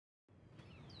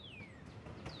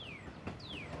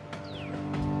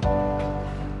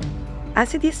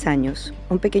Hace 10 años,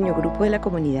 un pequeño grupo de la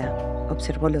comunidad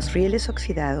observó los rieles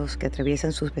oxidados que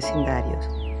atraviesan sus vecindarios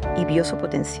y vio su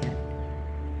potencial,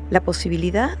 la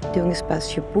posibilidad de un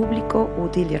espacio público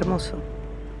útil y hermoso.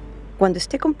 Cuando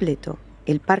esté completo,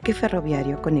 el parque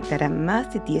ferroviario conectará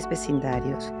más de 10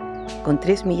 vecindarios con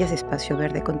 3 millas de espacio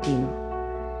verde continuo.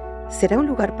 Será un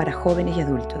lugar para jóvenes y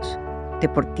adultos,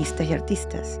 deportistas y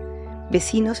artistas,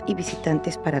 vecinos y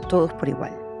visitantes para todos por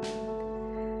igual.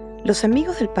 Los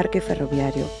amigos del parque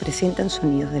ferroviario presentan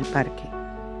Sonidos del Parque,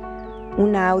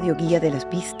 una audioguía de las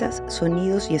vistas,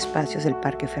 sonidos y espacios del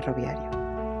parque ferroviario.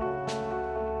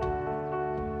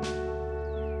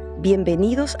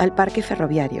 Bienvenidos al parque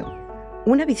ferroviario,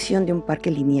 una visión de un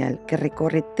parque lineal que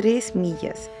recorre 3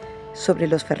 millas sobre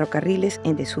los ferrocarriles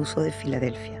en desuso de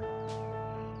Filadelfia.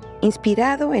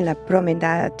 Inspirado en la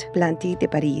Promenade Atlantique de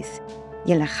París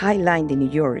y en la High Line de New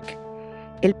York,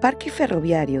 el parque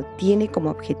ferroviario tiene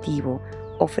como objetivo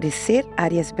ofrecer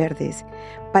áreas verdes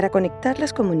para conectar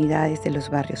las comunidades de los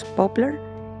barrios Poplar,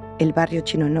 el barrio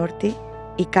Chino Norte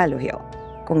y Callowhill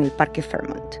con el parque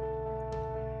Fairmont.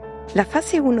 La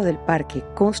fase 1 del parque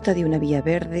consta de una vía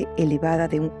verde elevada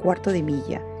de 1/4 de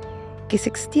milla que se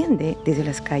extiende desde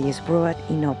las calles Broad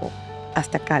y Noble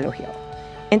hasta Callowhill,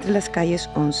 entre las calles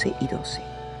 11 y 12.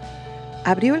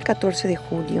 Abrió el 14 de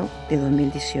junio de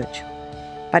 2018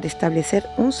 para establecer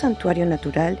un santuario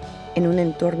natural en un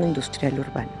entorno industrial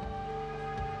urbano.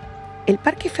 El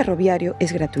parque ferroviario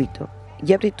es gratuito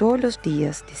y abre todos los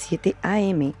días de 7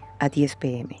 a.m. a 10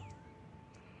 p.m.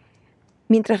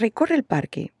 Mientras recorre el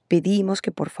parque, pedimos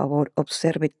que por favor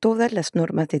observe todas las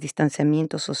normas de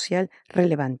distanciamiento social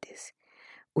relevantes.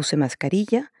 Use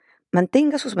mascarilla,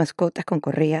 mantenga sus mascotas con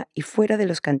correa y fuera de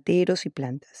los canteros y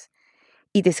plantas,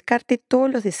 y descarte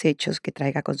todos los desechos que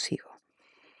traiga consigo.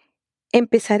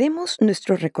 Empezaremos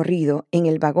nuestro recorrido en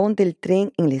el vagón del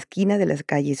tren en la esquina de las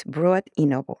calles Broad y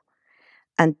Noble,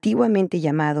 antiguamente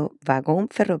llamado Vagón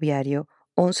Ferroviario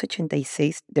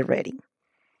 1186 de Reading.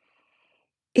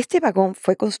 Este vagón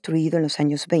fue construido en los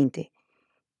años 20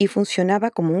 y funcionaba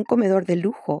como un comedor de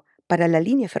lujo para la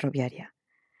línea ferroviaria.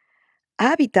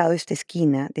 Ha habitado esta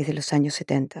esquina desde los años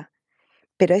 70,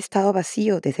 pero ha estado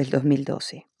vacío desde el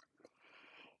 2012.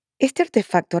 Este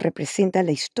artefacto representa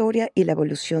la historia y la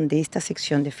evolución de esta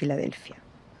sección de Filadelfia.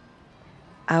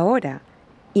 Ahora,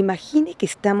 imagine que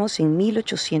estamos en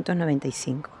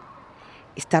 1895.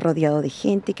 Está rodeado de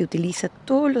gente que utiliza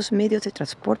todos los medios de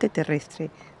transporte terrestre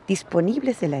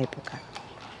disponibles de la época.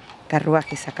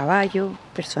 Carruajes a caballo,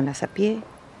 personas a pie,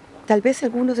 tal vez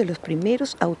algunos de los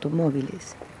primeros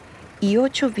automóviles y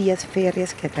 8 vías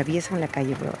férreas que atraviesan la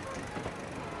calle Broad.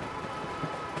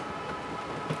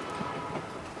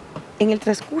 En el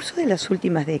transcurso de las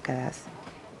últimas décadas,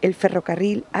 el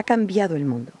ferrocarril ha cambiado el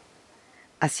mundo,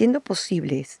 haciendo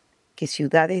posibles que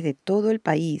ciudades de todo el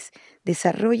país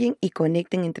desarrollen y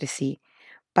conecten entre sí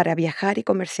para viajar y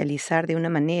comercializar de una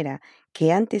manera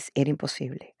que antes era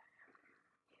imposible.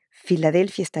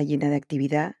 Filadelfia está llena de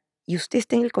actividad y usted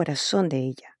está en el corazón de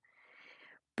ella.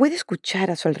 Puede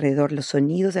escuchar a su alrededor los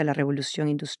sonidos de la revolución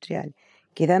industrial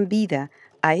que dan vida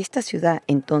a esta ciudad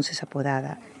entonces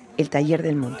apodada el Taller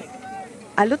del Mundo.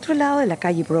 Al otro lado de la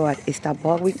calle Broad está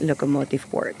Baldwin Locomotive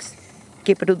Works,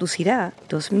 que producirá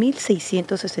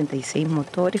 2.666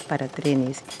 motores para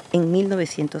trenes en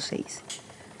 1906,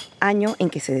 año en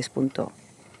que se despuntó.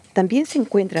 También se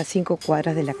encuentra a 5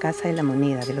 cuadras de la Casa de la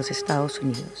Moneda de los Estados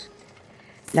Unidos,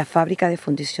 la fábrica de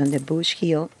fundición de Bush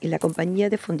Hill y la compañía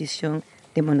de fundición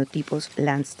de monotipos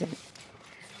Lansden,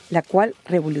 la cual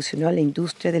revolucionó la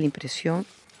industria de la impresión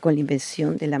con la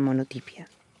invención de la monotipia.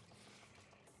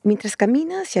 Mientras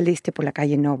camina hacia el este por la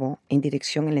calle Noble, en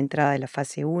dirección a la entrada de la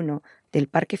fase 1 del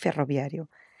parque ferroviario,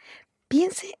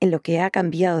 piense en lo que ha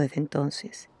cambiado desde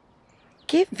entonces.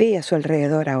 ¿Qué ve a su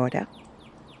alrededor ahora?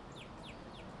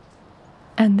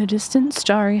 And the distant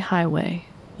starry highway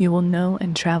you will know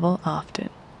and travel often.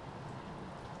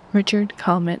 Richard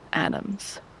Comet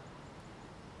Adams.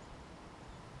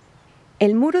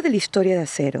 El muro de la historia de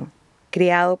acero,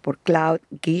 creado por Claude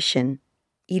Guichen,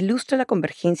 ilustra la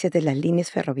convergencia de las líneas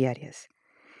ferroviarias,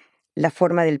 la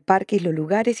forma del parque y los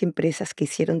lugares y empresas que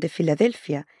hicieron de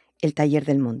Filadelfia el taller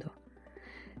del mundo.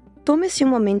 Tómese un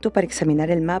momento para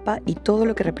examinar el mapa y todo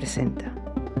lo que representa.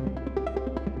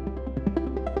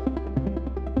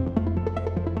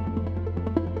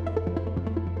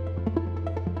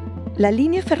 La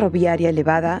línea ferroviaria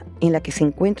elevada en la que se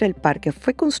encuentra el parque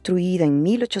fue construida en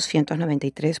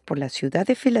 1893 por la ciudad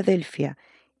de Filadelfia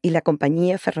y la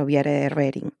compañía ferroviaria de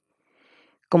Reading,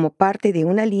 como parte de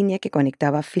una línea que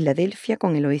conectaba Filadelfia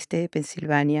con el oeste de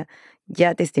Pensilvania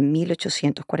ya desde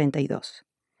 1842.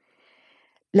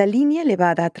 La línea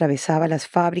elevada atravesaba las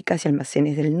fábricas y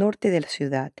almacenes del norte de la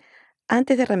ciudad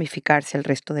antes de ramificarse al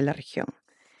resto de la región.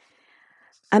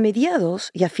 A mediados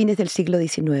y a fines del siglo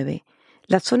XIX,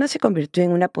 la zona se convirtió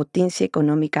en una potencia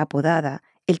económica apodada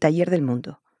el Taller del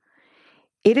Mundo.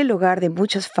 Era el hogar de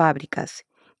muchas fábricas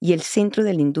y el centro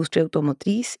de la industria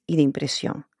automotriz y de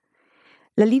impresión.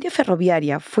 La línea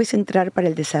ferroviaria fue central para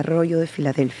el desarrollo de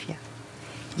Filadelfia,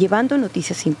 llevando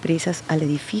noticias impresas al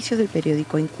edificio del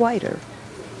periódico Inquirer,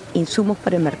 insumos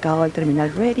para el mercado del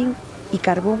terminal Reading y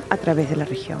carbón a través de la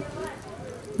región.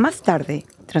 Más tarde,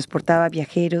 transportaba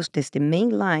viajeros desde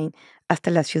Main Line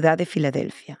hasta la ciudad de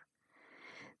Filadelfia.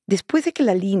 Después de que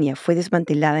la línea fue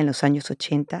desmantelada en los años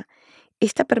 80,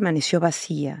 esta permaneció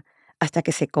vacía hasta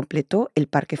que se completó el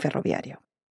parque ferroviario.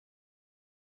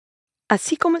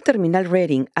 Así como el terminal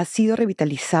Reading ha sido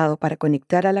revitalizado para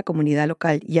conectar a la comunidad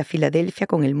local y a Filadelfia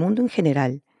con el mundo en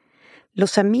general,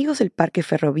 los amigos del parque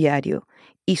ferroviario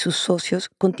y sus socios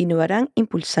continuarán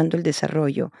impulsando el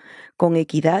desarrollo con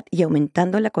equidad y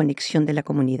aumentando la conexión de la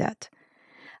comunidad,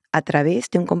 a través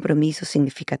de un compromiso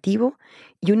significativo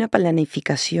y una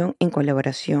planificación en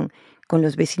colaboración con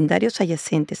los vecindarios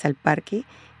adyacentes al parque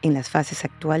en las fases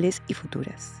actuales y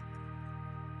futuras.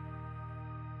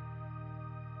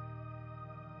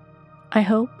 I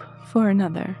hope for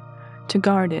another to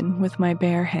garden with my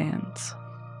bare hands.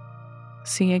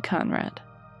 C.A. Conrad.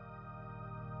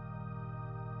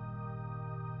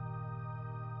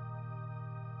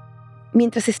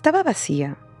 Mientras estaba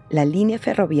vacía, la línea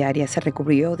ferroviaria se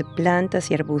recubrió de plantas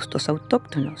y arbustos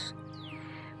autóctonos.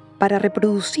 Para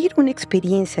reproducir una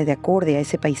experiencia de acorde a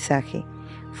ese paisaje,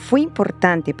 fue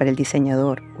importante para el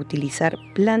diseñador utilizar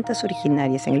plantas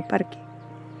originarias en el parque.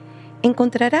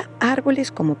 Encontrará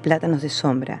árboles como plátanos de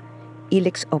sombra,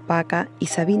 Ilex opaca y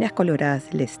sabinas coloradas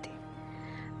del este,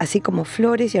 así como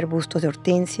flores y arbustos de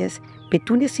hortensias,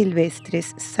 petunias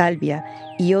silvestres, salvia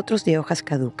y otros de hojas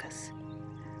caducas.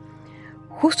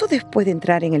 Justo después de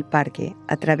entrar en el parque,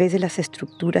 a través de las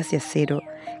estructuras de acero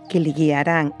que le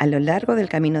guiarán a lo largo del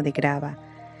camino de grava,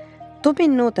 tome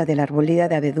nota de la arboleda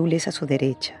de abedules a su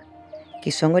derecha,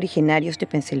 que son originarios de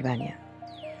Pensilvania.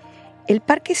 El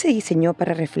parque se diseñó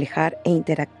para reflejar e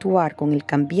interactuar con el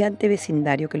cambiante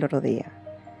vecindario que lo rodea,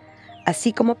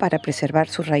 así como para preservar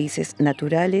sus raíces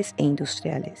naturales e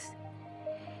industriales.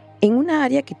 En una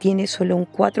área que tiene solo un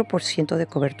 4% de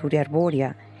cobertura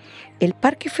arbórea, el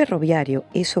parque ferroviario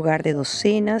es hogar de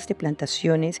docenas de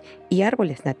plantaciones y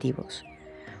árboles nativos,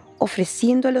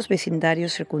 ofreciendo a los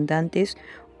vecindarios circundantes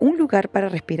un lugar para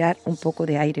respirar un poco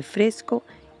de aire fresco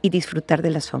y disfrutar de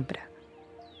la sombra.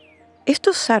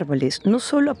 Estos árboles no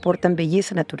solo aportan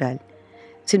belleza natural,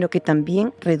 sino que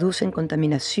también reducen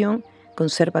contaminación,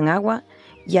 conservan agua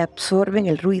y absorben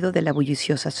el ruido de la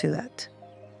bulliciosa ciudad.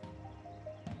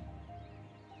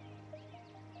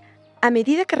 A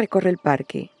medida que recorre el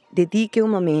parque, dedique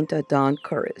un momento a Dawn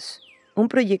Chorus, un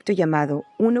proyecto llamado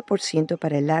 1%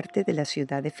 para el arte de la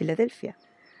ciudad de Filadelfia,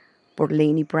 por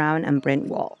Lainey Brown y Brent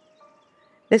Wall.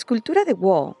 La escultura de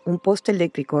Wall, un poste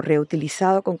eléctrico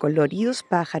reutilizado con coloridos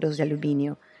pájaros de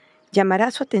aluminio, llamará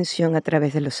su atención a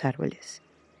través de los árboles.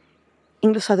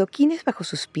 En los adoquines bajo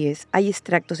sus pies hay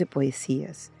extractos de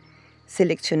poesías,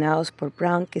 seleccionados por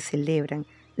Brown que celebran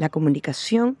la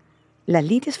comunicación, las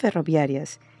líneas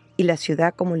ferroviarias y la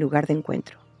ciudad como lugar de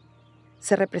encuentro.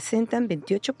 Se representan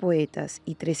 28 poetas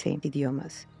y 13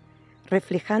 idiomas,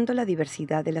 reflejando la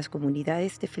diversidad de las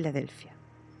comunidades de Filadelfia.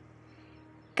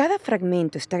 Cada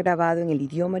fragmento está grabado en el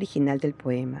idioma original del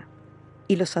poema,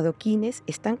 y los adoquines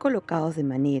están colocados de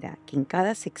manera que en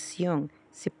cada sección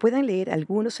se puedan leer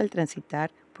algunos al transitar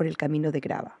por el camino de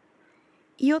grava,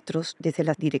 y otros desde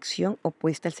la dirección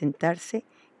opuesta al sentarse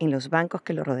en los bancos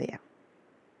que lo rodean.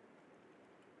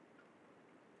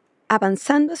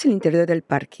 Avanzando hacia el interior del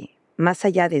parque, más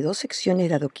allá de 2 secciones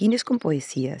de adoquines con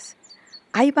poesías,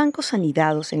 hay bancos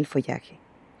anidados en el follaje.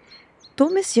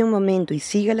 Tómese un momento y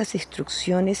siga las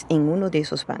instrucciones en uno de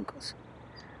esos bancos.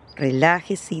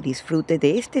 Relájese y disfrute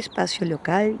de este espacio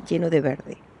local lleno de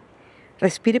verde.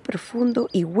 Respire profundo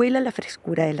y huela la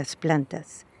frescura de las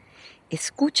plantas.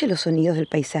 Escuche los sonidos del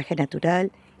paisaje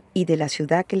natural y de la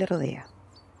ciudad que le rodea.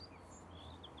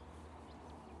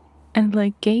 And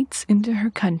like gates into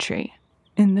her country,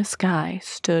 in the sky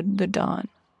stood the dawn.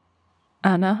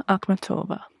 Anna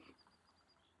Akhmatova.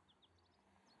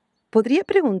 Podría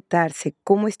preguntarse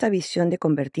cómo esta visión de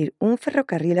convertir un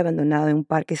ferrocarril abandonado en un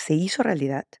parque se hizo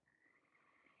realidad.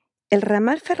 El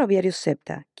ramal ferroviario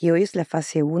SEPTA, que hoy es la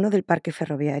fase 1 del parque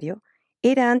ferroviario,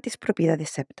 era antes propiedad de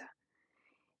SEPTA.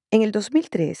 En el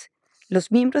 2003, los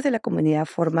miembros de la comunidad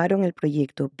formaron el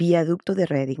proyecto Viaducto de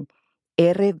Reading,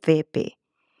 RVP,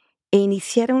 e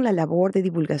iniciaron la labor de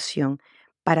divulgación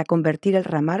para convertir el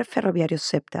ramal ferroviario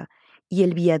SEPTA y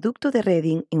el viaducto de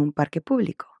Reading en un parque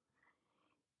público.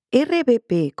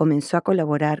 RBP comenzó a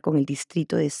colaborar con el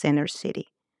distrito de Center City,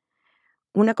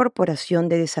 una corporación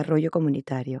de desarrollo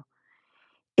comunitario,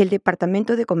 el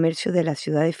Departamento de Comercio de la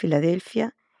Ciudad de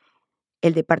Filadelfia,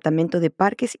 el Departamento de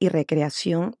Parques y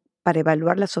Recreación para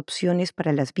evaluar las opciones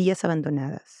para las vías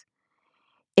abandonadas.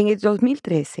 En el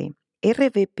 2013,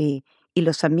 RBP y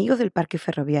los amigos del Parque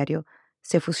Ferroviario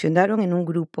se fusionaron en un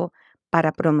grupo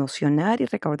para promocionar y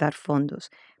recaudar fondos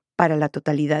para la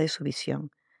totalidad de su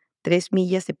visión, 3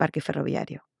 millas de parque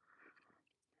ferroviario.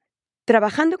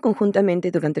 Trabajando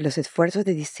conjuntamente durante los esfuerzos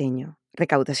de diseño,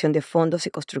 recaudación de fondos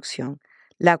y construcción,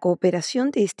 la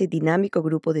cooperación de este dinámico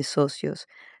grupo de socios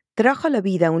trajo a la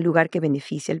vida un lugar que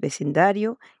beneficia al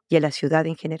vecindario y a la ciudad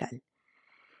en general.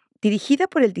 Dirigida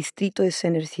por el distrito de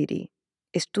Center City,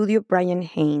 Estudio Brian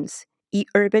Haynes y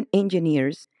Urban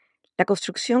Engineers, la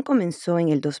construcción comenzó en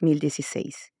el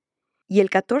 2016 y el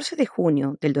 14 de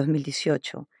junio del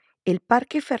 2018, el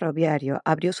parque ferroviario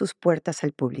abrió sus puertas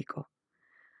al público.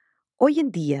 Hoy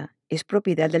en día es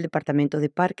propiedad del Departamento de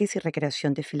Parques y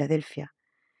Recreación de Filadelfia.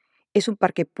 Es un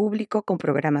parque público con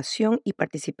programación y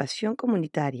participación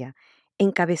comunitaria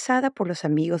encabezada por los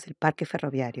amigos del parque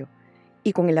ferroviario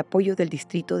y con el apoyo del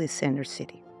distrito de Center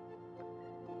City.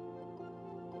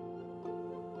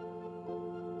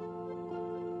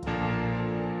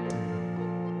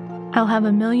 I'll have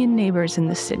a million neighbors in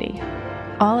the city.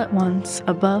 All at once,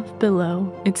 above,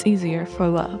 below, it's easier for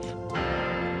love.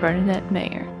 Bernadette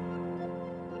Mayer.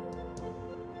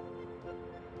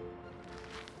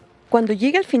 Cuando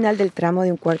llegue al final del tramo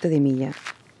de un cuarto de milla,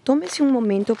 tómese un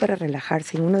momento para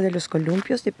relajarse en uno de los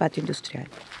columpios de patio industrial.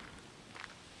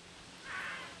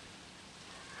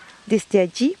 Desde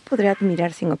allí podrá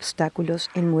admirar sin obstáculos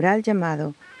el mural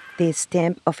llamado The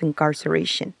Stamp of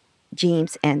Incarceration,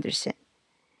 James Anderson,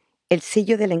 el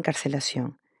sello de la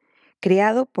encarcelación,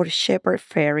 creado por Shepard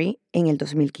Fairey en el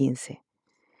 2015.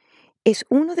 Es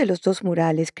uno de los 2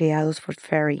 murales creados por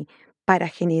Fairey para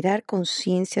generar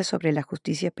conciencia sobre la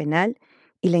justicia penal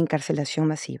y la encarcelación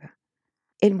masiva.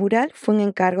 El mural fue un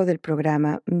encargo del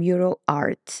programa Mural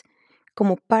Arts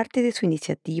como parte de su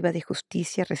iniciativa de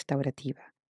justicia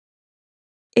restaurativa.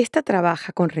 Esta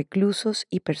trabaja con reclusos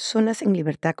y personas en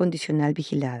libertad condicional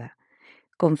vigilada,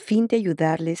 con fin de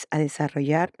ayudarles a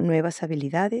desarrollar nuevas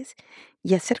habilidades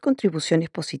y hacer contribuciones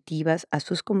positivas a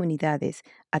sus comunidades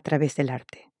a través del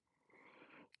arte.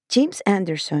 James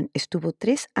Anderson estuvo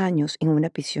 3 años en una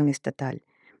prisión estatal,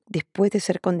 después de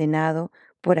ser condenado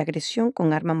por agresión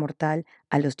con arma mortal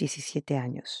a los 17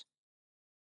 años.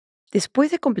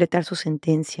 Después de completar su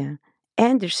sentencia,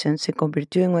 Anderson se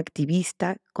convirtió en un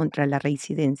activista contra la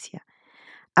reincidencia,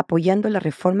 apoyando la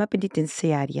reforma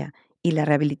penitenciaria y la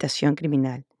rehabilitación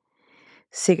criminal.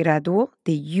 Se graduó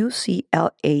de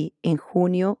UCLA en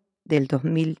junio del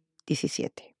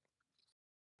 2017.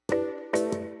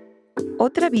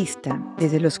 Otra vista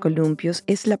desde los columpios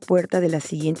es la puerta de la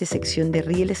siguiente sección de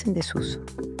rieles en desuso.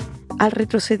 Al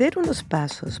retroceder unos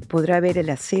pasos podrá ver el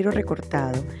acero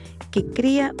recortado que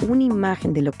crea una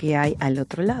imagen de lo que hay al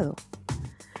otro lado.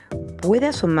 Puede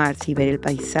asomarse y ver el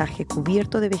paisaje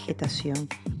cubierto de vegetación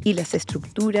y las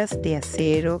estructuras de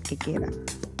acero que quedan.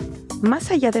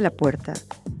 Más allá de la puerta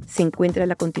se encuentra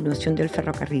la continuación del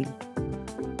ferrocarril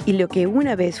y lo que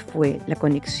una vez fue la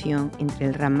conexión entre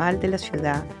el ramal de la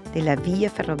ciudad de la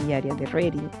vía ferroviaria de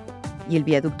Reading y el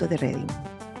viaducto de Reading,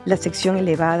 la sección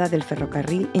elevada del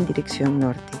ferrocarril en dirección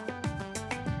norte.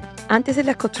 Antes de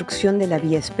la construcción de la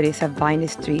vía expresa Vine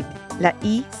Street, la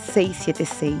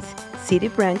I-676, City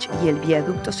Branch y el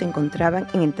viaducto se encontraban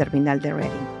en el terminal de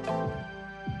Reading.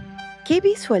 ¿Qué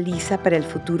visualiza para el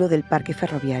futuro del parque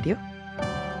ferroviario?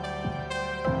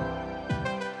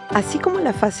 Así como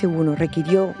la fase 1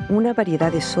 requirió una variedad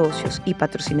de socios y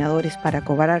patrocinadores para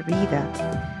cobrar vida,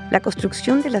 la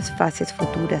construcción de las fases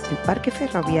futuras del parque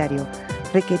ferroviario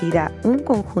requerirá un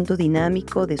conjunto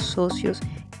dinámico de socios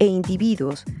e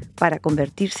individuos para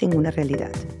convertirse en una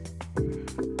realidad,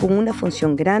 con una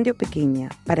función grande o pequeña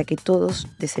para que todos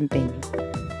desempeñen.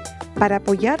 Para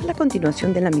apoyar la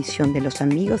continuación de la misión de los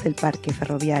amigos del parque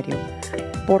ferroviario,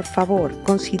 por favor,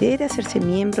 considere hacerse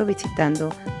miembro visitando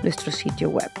nuestro sitio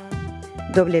web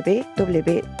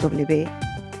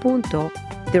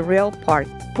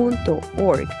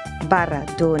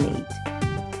www.therailpark.org/donate.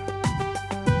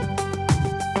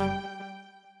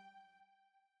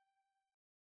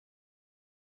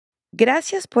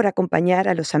 Gracias por acompañar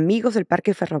a los amigos del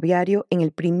Parque Ferroviario en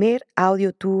el primer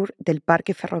audio tour del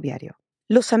Parque Ferroviario.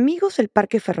 Los Amigos del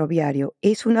Parque Ferroviario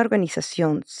es una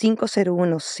organización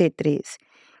 501c3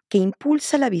 que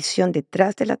impulsa la visión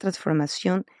detrás de la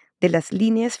transformación de las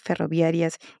líneas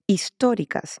ferroviarias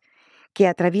históricas que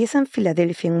atraviesan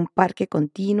Filadelfia en un parque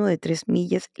continuo de 3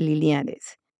 millas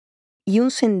lineales y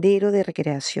un sendero de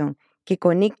recreación que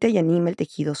conecta y anima el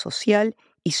tejido social,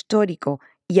 histórico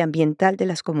y ambiental de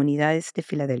las comunidades de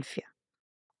Filadelfia.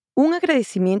 Un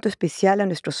agradecimiento especial a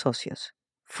nuestros socios,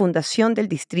 Fundación del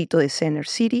Distrito de Center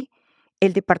City,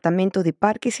 el Departamento de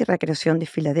Parques y Recreación de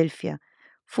Filadelfia,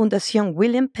 Fundación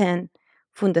William Penn,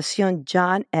 Fundación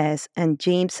John S. and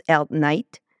James L.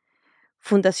 Knight,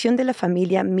 Fundación de la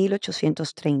Familia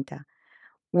 1830,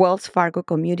 Wells Fargo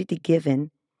Community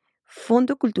Giving,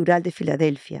 Fondo Cultural de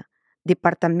Filadelfia,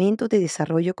 Departamento de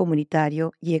Desarrollo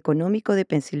Comunitario y Económico de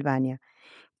Pensilvania,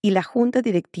 y la Junta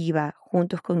Directiva,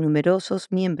 juntos con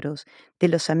numerosos miembros de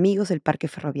los Amigos del Parque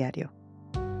Ferroviario.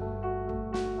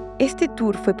 Este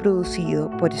tour fue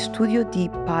producido por Studio D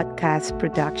Podcast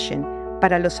Production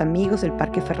para los Amigos del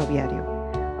Parque Ferroviario,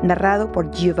 narrado por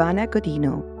Giovanna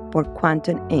Godino por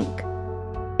Quantum Inc.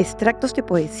 Extractos de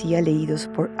poesía leídos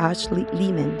por Ashley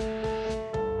Lehman.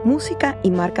 Música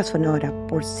y marca sonora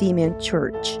por Simeon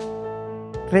Church.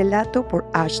 Relato por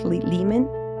Ashley Lehman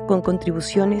con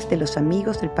contribuciones de los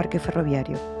Amigos del Parque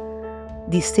Ferroviario.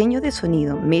 Diseño de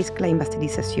sonido, mezcla y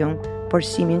masterización por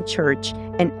Simeon Church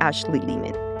y Ashley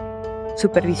Lehman.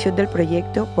 Supervisión del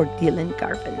proyecto por Dylan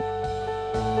Garvin.